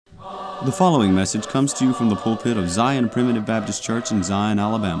The following message comes to you from the pulpit of Zion Primitive Baptist Church in Zion,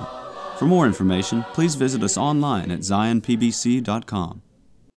 Alabama. For more information, please visit us online at zionpbc.com.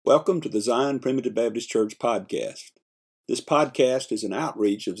 Welcome to the Zion Primitive Baptist Church podcast. This podcast is an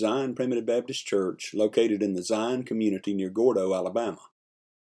outreach of Zion Primitive Baptist Church located in the Zion community near Gordo, Alabama.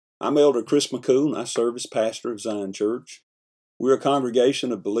 I'm Elder Chris McCool, and I serve as pastor of Zion Church. We're a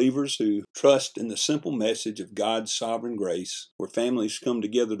congregation of believers who trust in the simple message of God's sovereign grace, where families come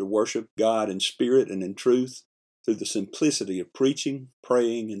together to worship God in spirit and in truth through the simplicity of preaching,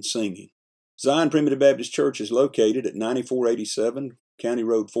 praying, and singing. Zion Primitive Baptist Church is located at 9487 County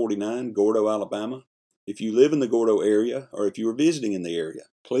Road 49, Gordo, Alabama. If you live in the Gordo area, or if you are visiting in the area,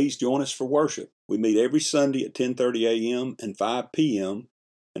 please join us for worship. We meet every Sunday at 10:30 a.m. and 5 p.m.,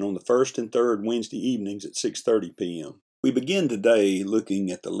 and on the first and third Wednesday evenings at 6:30 p.m. We begin today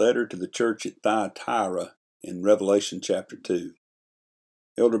looking at the letter to the church at Thyatira in Revelation chapter 2.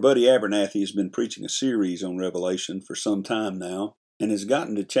 Elder Buddy Abernathy has been preaching a series on Revelation for some time now, and has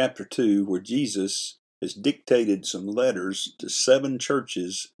gotten to chapter 2 where Jesus has dictated some letters to 7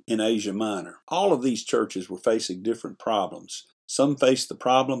 churches in Asia Minor. All of these churches were facing different problems. Some faced the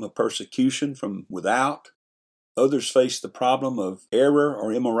problem of persecution from without. Others faced the problem of error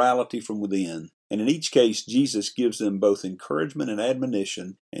or immorality from within. And in each case, Jesus gives them both encouragement and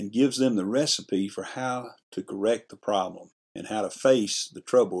admonition and gives them the recipe for how to correct the problem and how to face the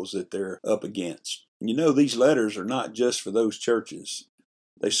troubles that they're up against. And you know, these letters are not just for those churches.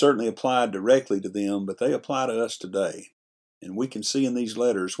 They certainly apply directly to them, but they apply to us today. And we can see in these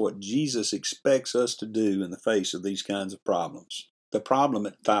letters what Jesus expects us to do in the face of these kinds of problems. The problem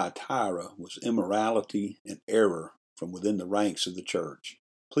at Thyatira was immorality and error from within the ranks of the church.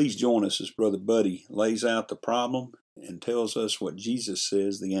 Please join us as Brother Buddy lays out the problem and tells us what Jesus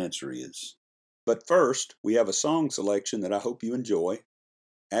says the answer is. But first, we have a song selection that I hope you enjoy.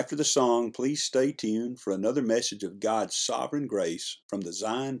 After the song, please stay tuned for another message of God's sovereign grace from the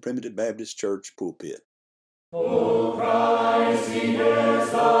Zion Primitive Baptist Church pulpit. O Christ, He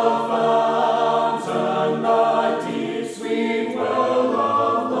is the fountain, the deep, sweet well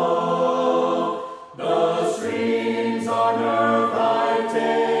of love. The streams on earth I've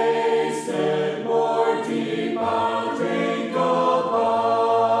tasted, more deep I'll drink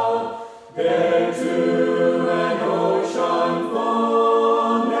above. There to an ocean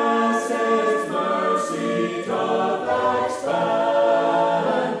fullness its mercy doth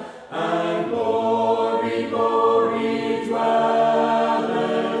expand, and glory, glory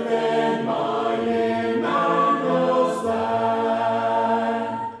dwelleth in my Emmanuel's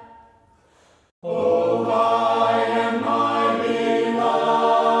land. Oh, I am my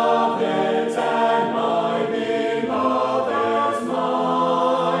beloved's, and my beloved's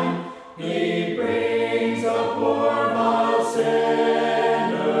mine. He brings a poor vile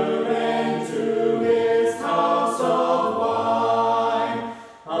sinner into his house of wine.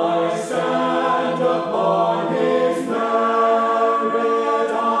 I stand upon his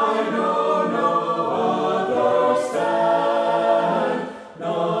merit, I know no other stand,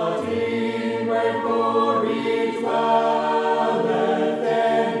 not in where glory dwelleth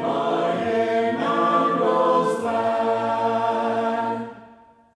in my Emmanuel's land.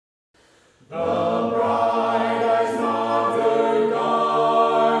 The bride has not her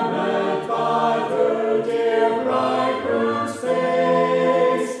garment, but her dear bridegroom's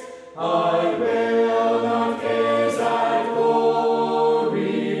face. I will not gaze at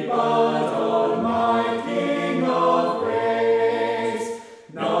glory, but on my King of grace.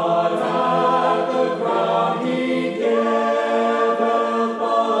 Not at the crown He giveth,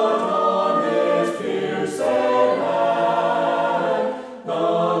 but on His pierced hand. The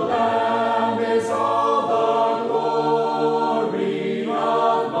Lamb is all the glory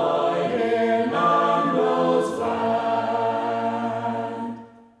of my Emmanuel's land.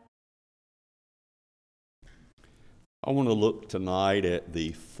 I want to look tonight at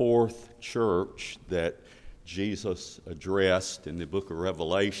the fourth church that Jesus addressed in the book of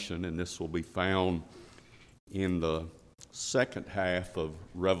Revelation, and this will be found in the second half of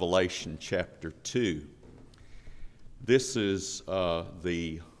Revelation chapter 2. This is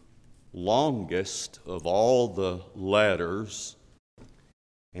the longest of all the letters,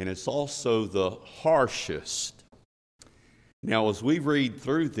 and it's also the harshest. Now, as we read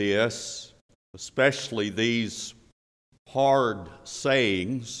through this, especially these hard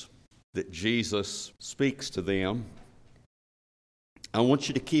sayings that Jesus speaks to them, I want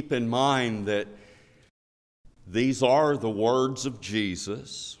you to keep in mind that these are the words of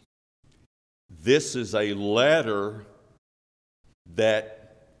Jesus. This is a letter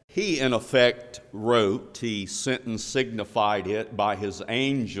that he in effect wrote, he sent and signified it by his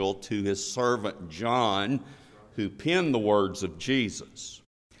angel to his servant John, who penned the words of Jesus.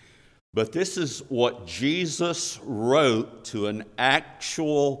 But this is what Jesus wrote to an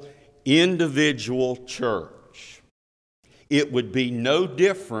actual individual church. It would be no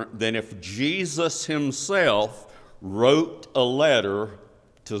different than if Jesus himself wrote a letter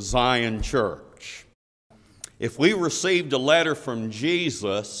to Zion Church. If we received a letter from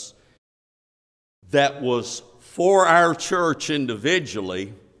Jesus that was for our church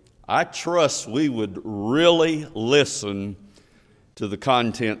individually, I trust we would really listen to the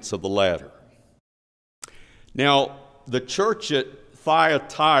contents of the letter. Now, the church at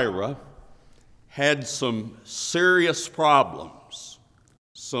Thyatira had some serious problems,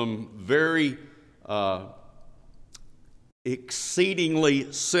 some very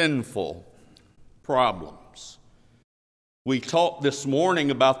exceedingly sinful problems. We talked this morning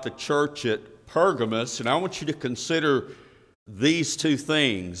about the church at Pergamos, and I want you to consider these two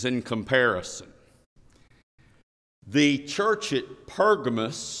things in comparison. The church at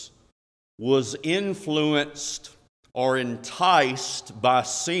Pergamos was influenced or enticed by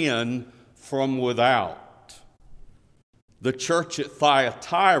sin from without. The church at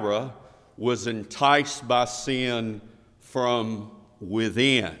Thyatira was enticed by sin from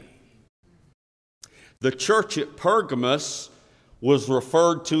within. The church at Pergamos was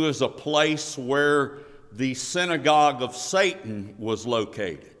referred to as a place where the synagogue of Satan was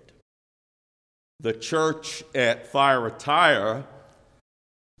located. The church at Thyatira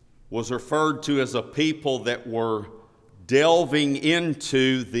was referred to as a people that were delving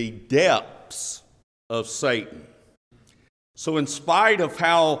into the depths of Satan. So in spite of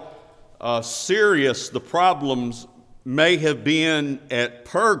how serious the problems may have been at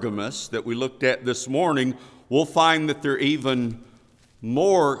Pergamos that we looked at this morning, we'll find that they're even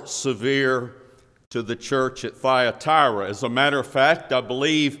more severe to the church at Thyatira. As a matter of fact, I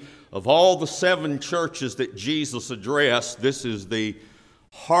believe of all the 7 churches that Jesus addressed, this is the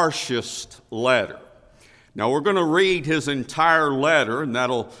harshest letter. Now we're going to read his entire letter, and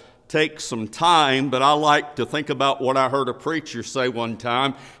that'll take some time, but I like to think about what I heard a preacher say one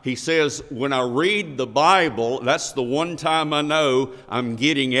time. He says, when I read the Bible, that's the one time I know I'm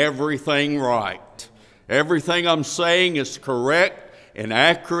getting everything right. Everything I'm saying is correct and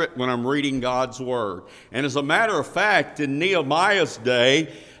accurate when I'm reading God's Word. And as a matter of fact, in Nehemiah's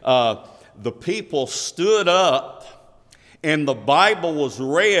day, the people stood up and the Bible was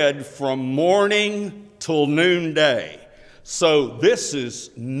read from morning till noonday. So this is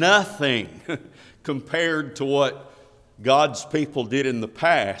nothing compared to what God's people did in the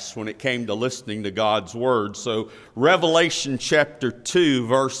past when it came to listening to God's Word. So Revelation chapter 2,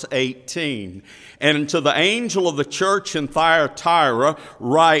 verse 18. And to the angel of the church in Thyatira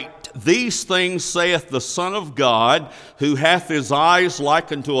write, these things saith the Son of God, who hath his eyes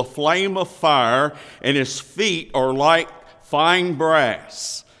like unto a flame of fire, and his feet are like fine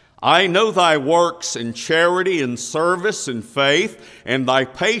brass. I know thy works and charity and service and faith and thy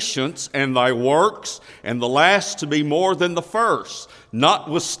patience and thy works, and the last to be more than the first.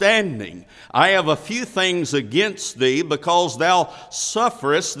 Notwithstanding, I have a few things against thee, because thou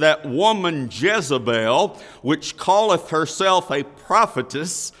sufferest that woman Jezebel, which calleth herself a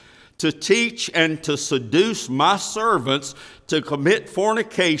prophetess, to teach and to seduce my servants to commit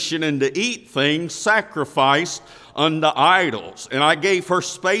fornication and to eat things sacrificed unto idols. And I gave her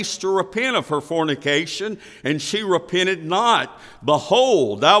space to repent of her fornication, and she repented not.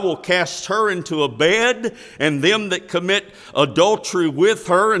 Behold, I will cast her into a bed, and them that commit adultery with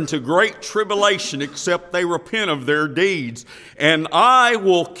her into great tribulation, except they repent of their deeds. And I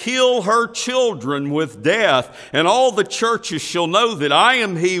will kill her children with death, and all the churches shall know that I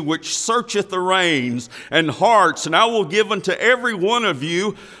am he which searcheth the reins and hearts, and I will give unto every one of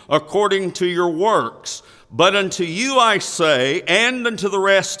you according to your works. But unto you I say, and unto the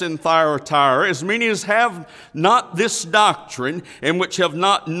rest in Thyatira, as many as have not this doctrine, and which have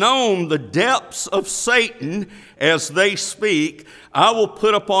not known the depths of Satan as they speak, I will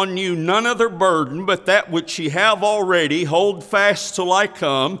put upon you none other burden, but that which ye have already. Hold fast till I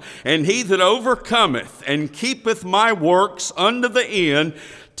come. And he that overcometh and keepeth my works unto the end,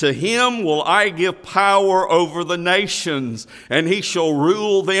 to him will I give power over the nations, and he shall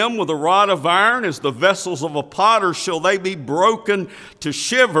rule them with a rod of iron. As the vessels of a potter shall they be broken to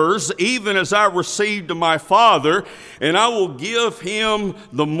shivers, even as I received of my Father. And I will give him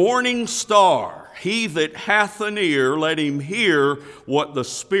the morning star. He that hath an ear, let him hear what the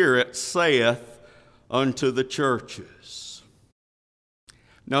Spirit saith unto the churches.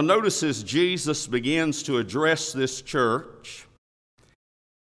 Now notice as Jesus begins to address this church,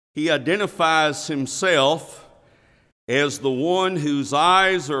 He identifies himself as the one whose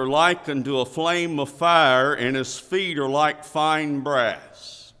eyes are like unto a flame of fire and his feet are like fine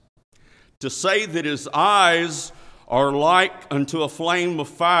brass. To say that his eyes are like unto a flame of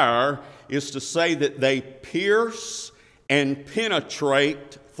fire is to say that they pierce and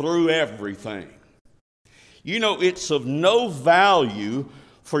penetrate through everything. You know, it's of no value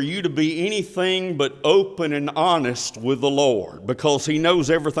for you to be anything but open and honest with the Lord, because He knows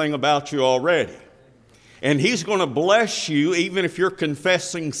everything about you already. And He's going to bless you even if you're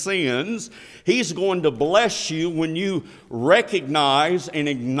confessing sins. He's going to bless you when you recognize and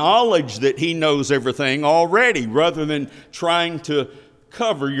acknowledge that He knows everything already, rather than trying to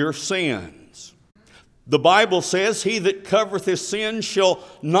cover your sins. The Bible says, "He that covereth his sins shall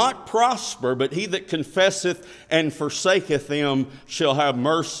not prosper, but he that confesseth and forsaketh them shall have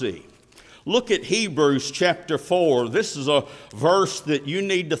mercy." Look at Hebrews chapter 4. This is a verse that you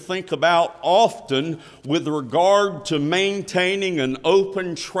need to think about often with regard to maintaining an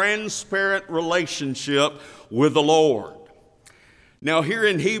open, transparent relationship with the Lord. Now, here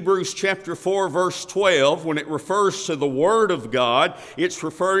in Hebrews chapter 4, verse 12, when it refers to the Word of God, it's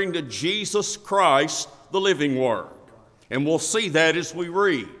referring to Jesus Christ, the living Word. And we'll see that as we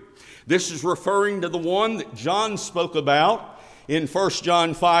read. This is referring to the one that John spoke about in 1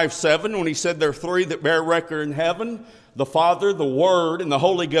 John 5:7, when he said, "There are three that bear record in heaven, the Father, the Word, and the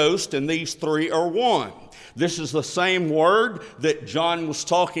Holy Ghost, and these three are one." This is the same word that John was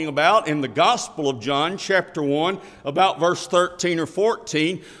talking about in the Gospel of John, chapter 1, about verse 13 or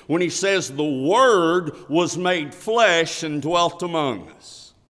 14, when he says, "The Word was made flesh and dwelt among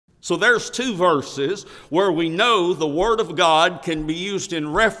us." So there's two verses where we know the Word of God can be used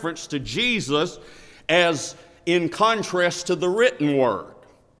in reference to Jesus as in contrast to the written Word.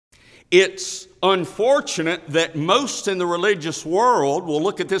 It's unfortunate that most in the religious world will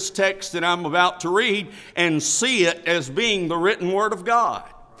look at this text that I'm about to read and see it as being the written Word of God.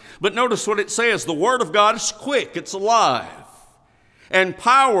 But notice what it says. The Word of God is quick, it's alive, and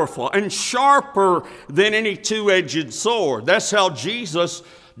powerful, and sharper than any two-edged sword. That's how Jesus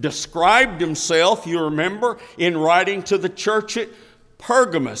described Himself, you remember, in writing to the church at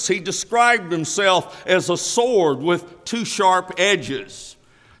Pergamos. He described Himself as a sword with two sharp edges.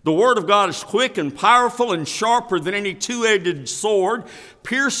 The Word of God is quick and powerful and sharper than any two-edged sword,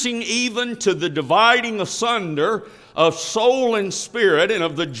 piercing even to the dividing asunder of soul and spirit and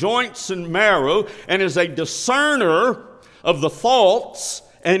of the joints and marrow, and is a discerner of the thoughts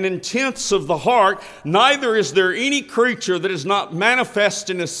and intents of the heart. Neither is there any creature that is not manifest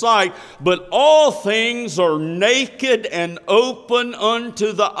in His sight, but all things are naked and open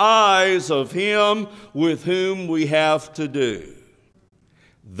unto the eyes of Him with whom we have to do.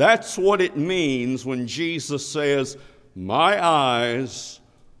 That's what it means when Jesus says, "My eyes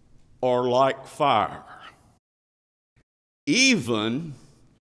are like fire, even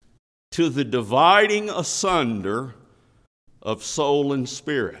to the dividing asunder of soul and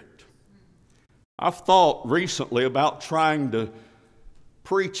spirit." I've thought recently about trying to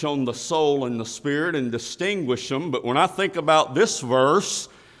preach on the soul and the spirit and distinguish them, but when I think about this verse,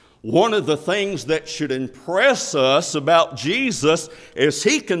 one of the things that should impress us about Jesus is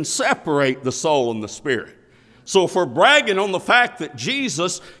He can separate the soul and the spirit. So if we're bragging on the fact that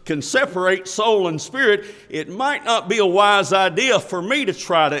Jesus can separate soul and spirit, it might not be a wise idea for me to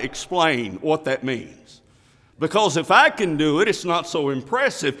try to explain what that means. Because if I can do it, it's not so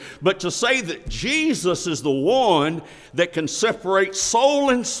impressive. But to say that Jesus is the one that can separate soul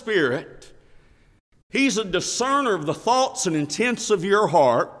and spirit, He's a discerner of the thoughts and intents of your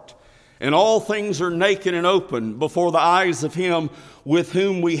heart, and all things are naked and open before the eyes of Him with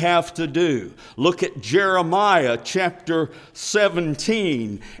whom we have to do. Look at Jeremiah chapter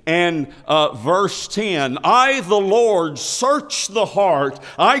 17 and verse 10. "I, the Lord, search the heart.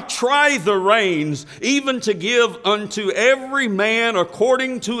 I try the reins, even to give unto every man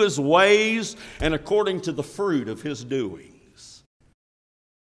according to his ways and according to the fruit of his doings."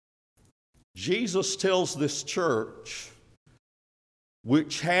 Jesus tells this church,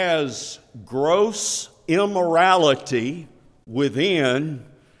 which has gross immorality within,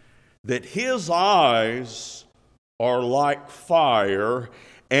 that His eyes are like fire.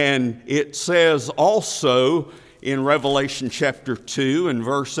 And it says also in Revelation chapter 2 and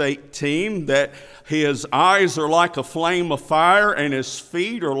verse 18 that His eyes are like a flame of fire and His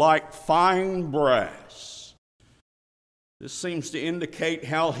feet are like fine brass. This seems to indicate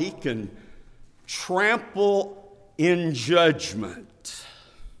how He can trample in judgment.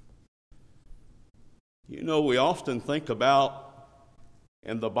 You know, we often think about,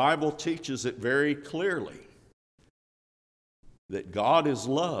 and the Bible teaches it very clearly, that God is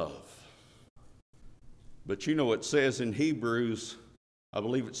love. But you know, it says in Hebrews, I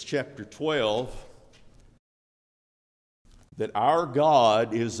believe it's chapter 12, that our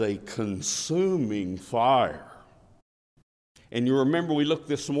God is a consuming fire. And you remember we looked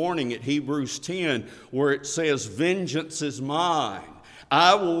this morning at Hebrews 10 where it says, vengeance is mine.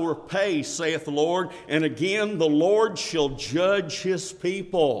 I will repay, saith the Lord, and again the Lord shall judge his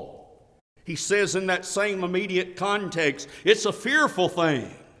people. He says in that same immediate context, it's a fearful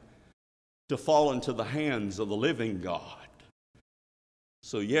thing to fall into the hands of the living God.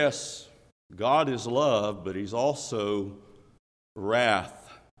 So yes, God is love, but he's also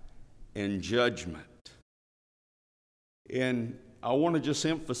wrath and judgment. And I want to just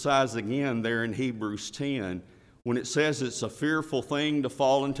emphasize again there in Hebrews 10, when it says it's a fearful thing to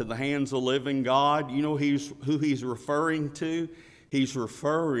fall into the hands of the living God, you know who he's referring to? He's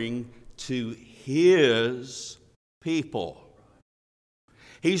referring to his people.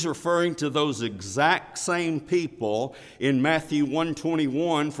 He's referring to those exact same people in Matthew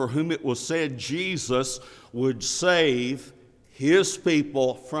 1:21 for whom it was said Jesus would save his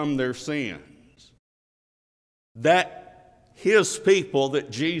people from their sins. That his people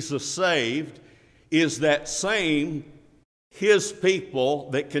that Jesus saved is that same his people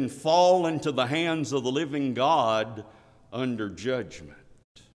that can fall into the hands of the living God under judgment.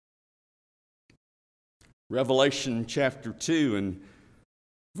 Revelation chapter 2 and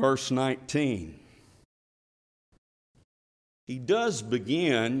verse 19. He does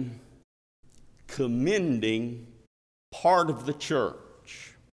begin commending part of the church.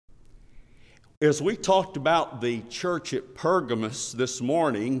 As we talked about the church at Pergamos this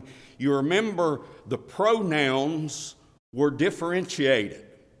morning, you remember the pronouns were differentiated.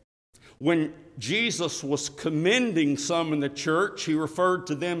 When Jesus was commending some in the church, he referred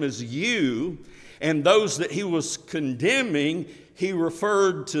to them as you, and those that he was condemning, he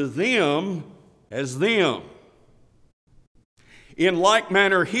referred to them as them. In like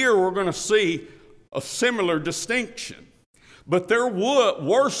manner here, we're going to see a similar distinction. But there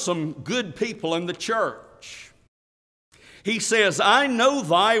were some good people in the church. He says, I know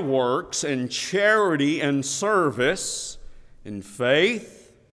thy works and charity and service and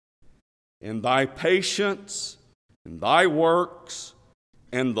faith and thy patience and thy works,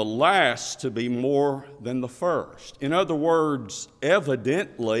 and the last to be more than the first. In other words,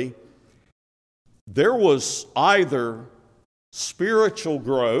 evidently, there was either spiritual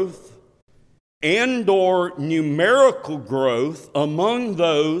growth and or numerical growth among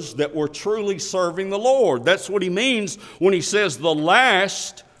those that were truly serving the Lord. That's what he means when he says the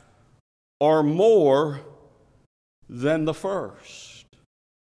last are more than the first.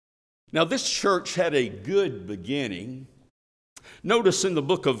 Now, this church had a good beginning. Notice in the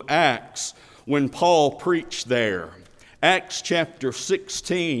book of Acts, when Paul preached there, Acts chapter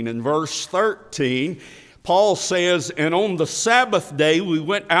 16 and verse 13, Paul says, and on the Sabbath day we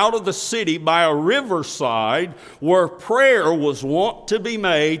went out of the city by a riverside where prayer was wont to be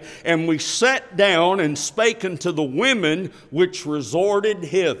made, and we sat down and spake unto the women which resorted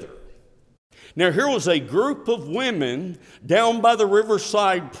hither. Now here was a group of women down by the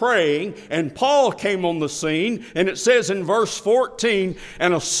riverside praying, and Paul came on the scene, and it says in verse 14,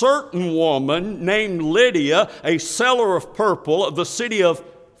 and a certain woman named Lydia, a seller of purple of the city of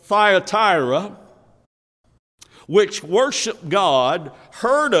Thyatira, which worshiped God,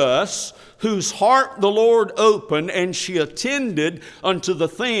 heard us, whose heart the Lord opened, and she attended unto the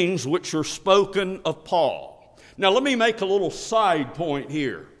things which are spoken of Paul. Now let me make a little side point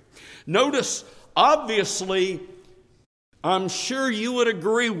here. Notice, obviously, I'm sure you would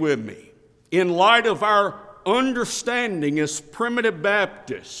agree with me, in light of our understanding as primitive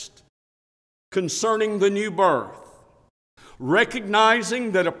Baptists concerning the new birth,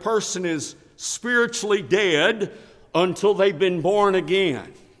 recognizing that a person is spiritually dead until they've been born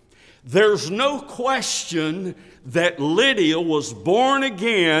again. There's no question that Lydia was born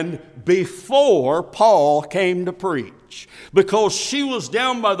again before Paul came to preach, because she was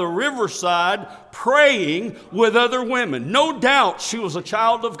down by the riverside praying with other women. No doubt she was a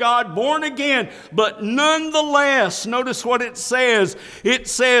child of God, born again, but nonetheless, notice what it says. It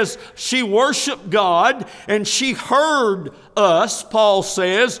says she worshiped God and she heard us, Paul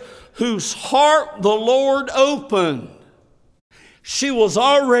says, whose heart the Lord opened. She was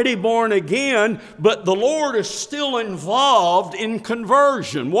already born again, but the Lord is still involved in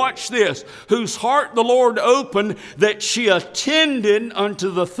conversion. Watch this. Whose heart the Lord opened, that she attended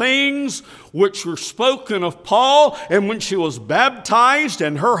unto the things which were spoken of Paul. And when she was baptized,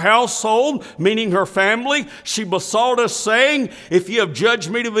 and her household, meaning her family, she besought us, saying, If ye have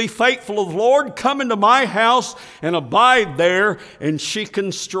judged me to be faithful of the Lord, come into my house and abide there. And she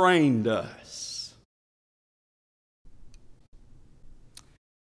constrained us.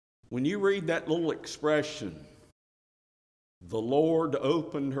 When you read that little expression, the Lord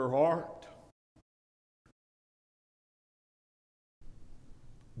opened her heart,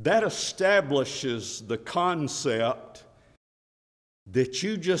 that establishes the concept that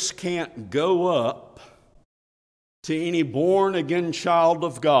you just can't go up to any born-again child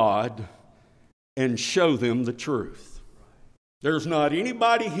of God and show them the truth. There's not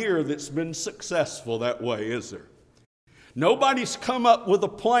anybody here that's been successful that way, is there? Nobody's come up with a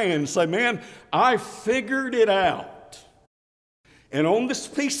plan and say, man, I figured it out. And on this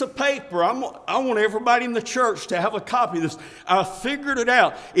piece of paper, I want everybody in the church to have a copy of this. I figured it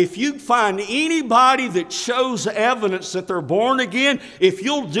out. If you find anybody that shows evidence that they're born again, if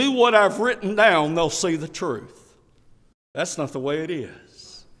you'll do what I've written down, they'll see the truth. That's not the way it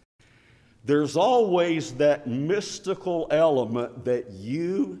is. There's always that mystical element that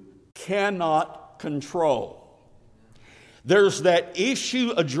you cannot control. There's that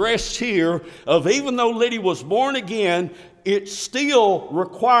issue addressed here of even though Lydia was born again, it still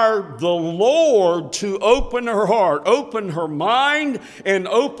required the Lord to open her heart, open her mind, and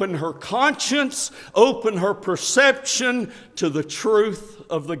open her conscience, open her perception to the truth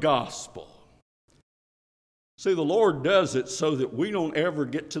of the gospel. See, the Lord does it so that we don't ever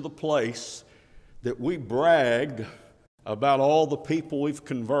get to the place that we brag about all the people we've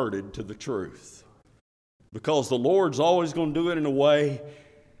converted to the truth. Because the Lord's always going to do it in a way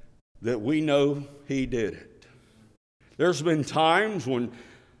that we know He did it. There's been times when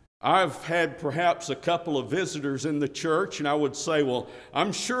I've had perhaps a couple of visitors in the church, and I would say, well,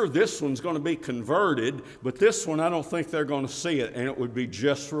 I'm sure this one's going to be converted, but this one I don't think they're going to see it, and it would be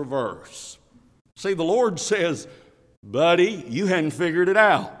just reverse. See, the Lord says, buddy, you hadn't figured it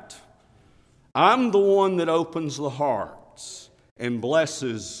out. I'm the one that opens the hearts and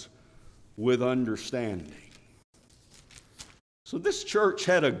blesses with understanding. So this church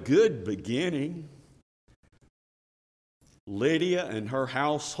had a good beginning. Lydia and her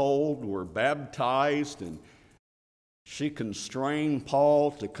household were baptized, and she constrained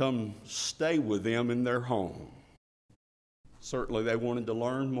Paul to come stay with them in their home. Certainly they wanted to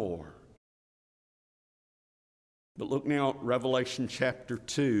learn more. But look now at Revelation chapter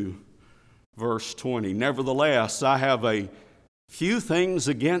 2, verse 20. Nevertheless, I have a few things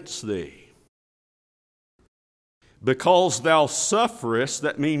against thee. Because thou sufferest,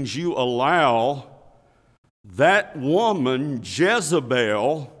 that means you allow that woman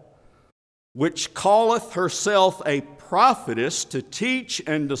Jezebel, which calleth herself a prophetess, to teach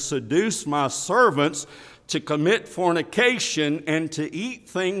and to seduce my servants to commit fornication and to eat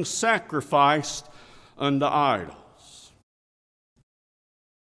things sacrificed unto idols.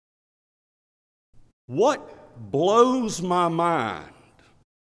 What blows my mind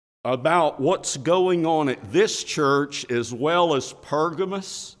about what's going on at this church as well as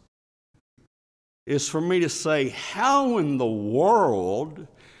Pergamos is for me to say, how in the world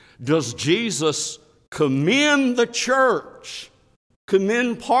does Jesus commend the church,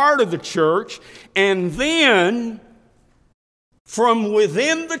 commend part of the church, and then from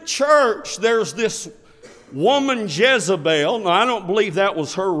within the church there's this woman Jezebel. Now, I don't believe that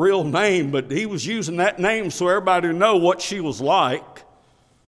was her real name, but he was using that name so everybody would know what she was like.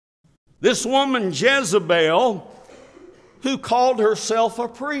 This woman Jezebel, who called herself a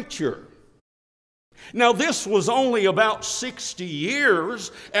preacher. Now, this was only about 60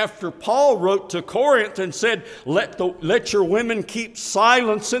 years after Paul wrote to Corinth and said, let your women keep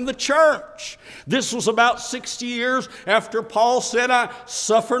silence in the church. This was about 60 years after Paul said, I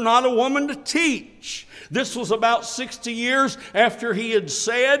suffer not a woman to teach. This was about 60 years after he had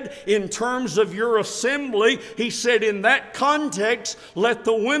said, in terms of your assembly, he said, in that context, let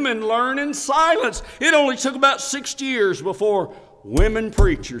the women learn in silence. It only took about 60 years before women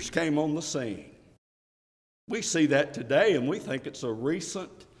preachers came on the scene. We see that today, and we think it's a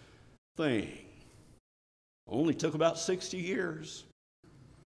recent thing. Only took about 60 years.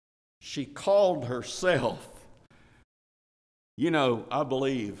 She called herself, I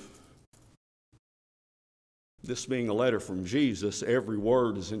believe, this being a letter from Jesus, every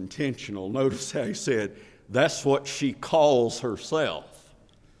word is intentional. Notice how he said, that's what she calls herself,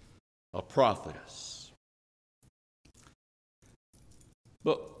 a prophetess.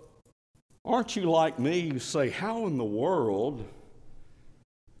 But aren't you like me? You say, how in the world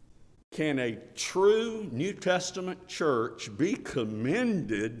can a true New Testament church be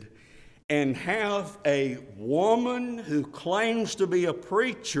commended and have a woman who claims to be a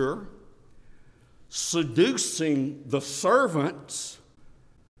preacher seducing the servants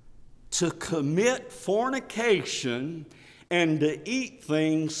to commit fornication and to eat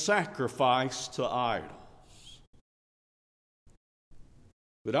things sacrificed to idols?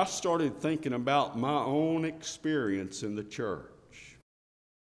 But I started thinking about my own experience in the church.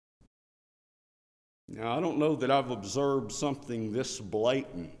 Now, I don't know that I've observed something this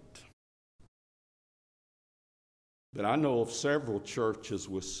blatant, but I know of several churches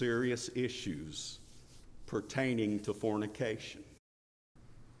with serious issues pertaining to fornication.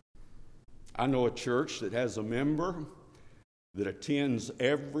 I know a church that has a member that attends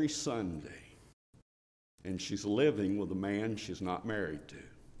every Sunday, and she's living with a man she's not married to.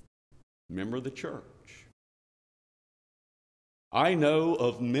 Member of the church. I know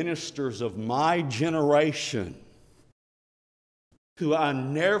of ministers of my generation who I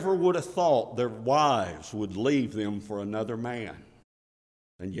never would have thought their wives would leave them for another man,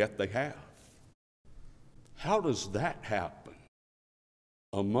 and yet they have. How does that happen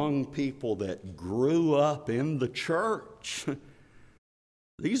among people that grew up in the church?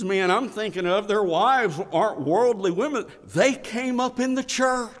 These men I'm thinking of, their wives aren't worldly women. They came up in the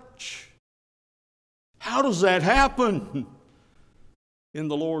church. How does that happen in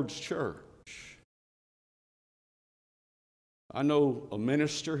the Lord's church? I know a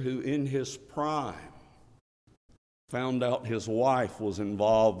minister who in his prime found out his wife was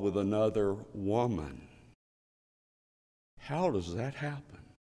involved with another woman. How does that happen?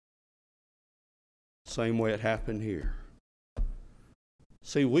 Same way it happened here.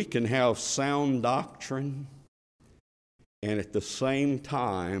 See, we can have sound doctrine and at the same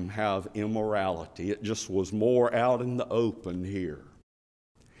time have immorality. It just was more out in the open here.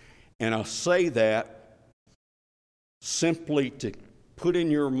 And I say that simply to put in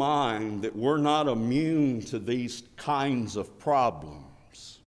your mind that we're not immune to these kinds of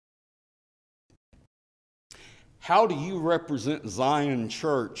problems. How do you represent Zion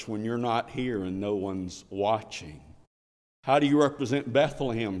Church when you're not here and no one's watching? How do you represent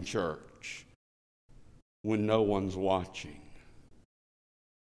Bethlehem Church when no one's watching?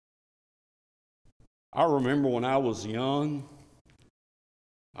 I remember when I was young,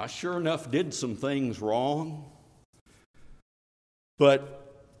 I sure enough did some things wrong.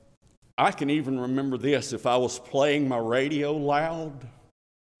 But I can even remember this. If I was playing my radio loud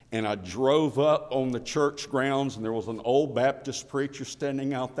and I drove up on the church grounds and there was an old Baptist preacher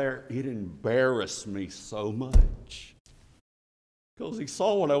standing out there, it embarrassed me so much because he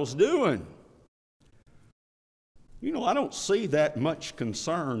saw what I was doing. You know, I don't see that much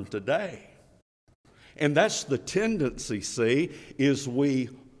concern today. And that's the tendency, see, is we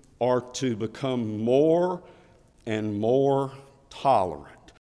are to become more and more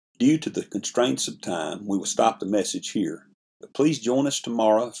tolerant. Due to the constraints of time, we will stop the message here. But please join us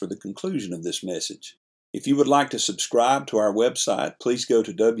tomorrow for the conclusion of this message. If you would like to subscribe to our website, please go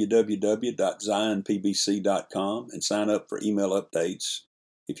to www.zionpbc.com and sign up for email updates.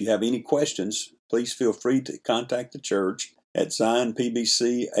 If you have any questions, please feel free to contact the church at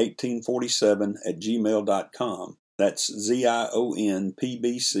zionpbc1847@gmail.com. That's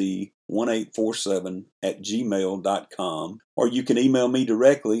ZIONPBC1847@gmail.com. Or you can email me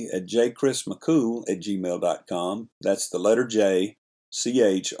directly at jchrismccool@gmail.com. That's the letter J,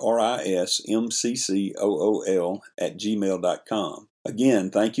 CHRISMCCOOL@gmail.com. Again,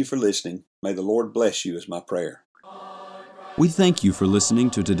 thank you for listening. May the Lord bless you is my prayer. We thank you for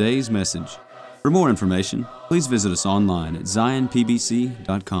listening to today's message. For more information, please visit us online at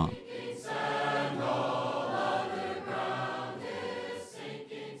zionpbc.com.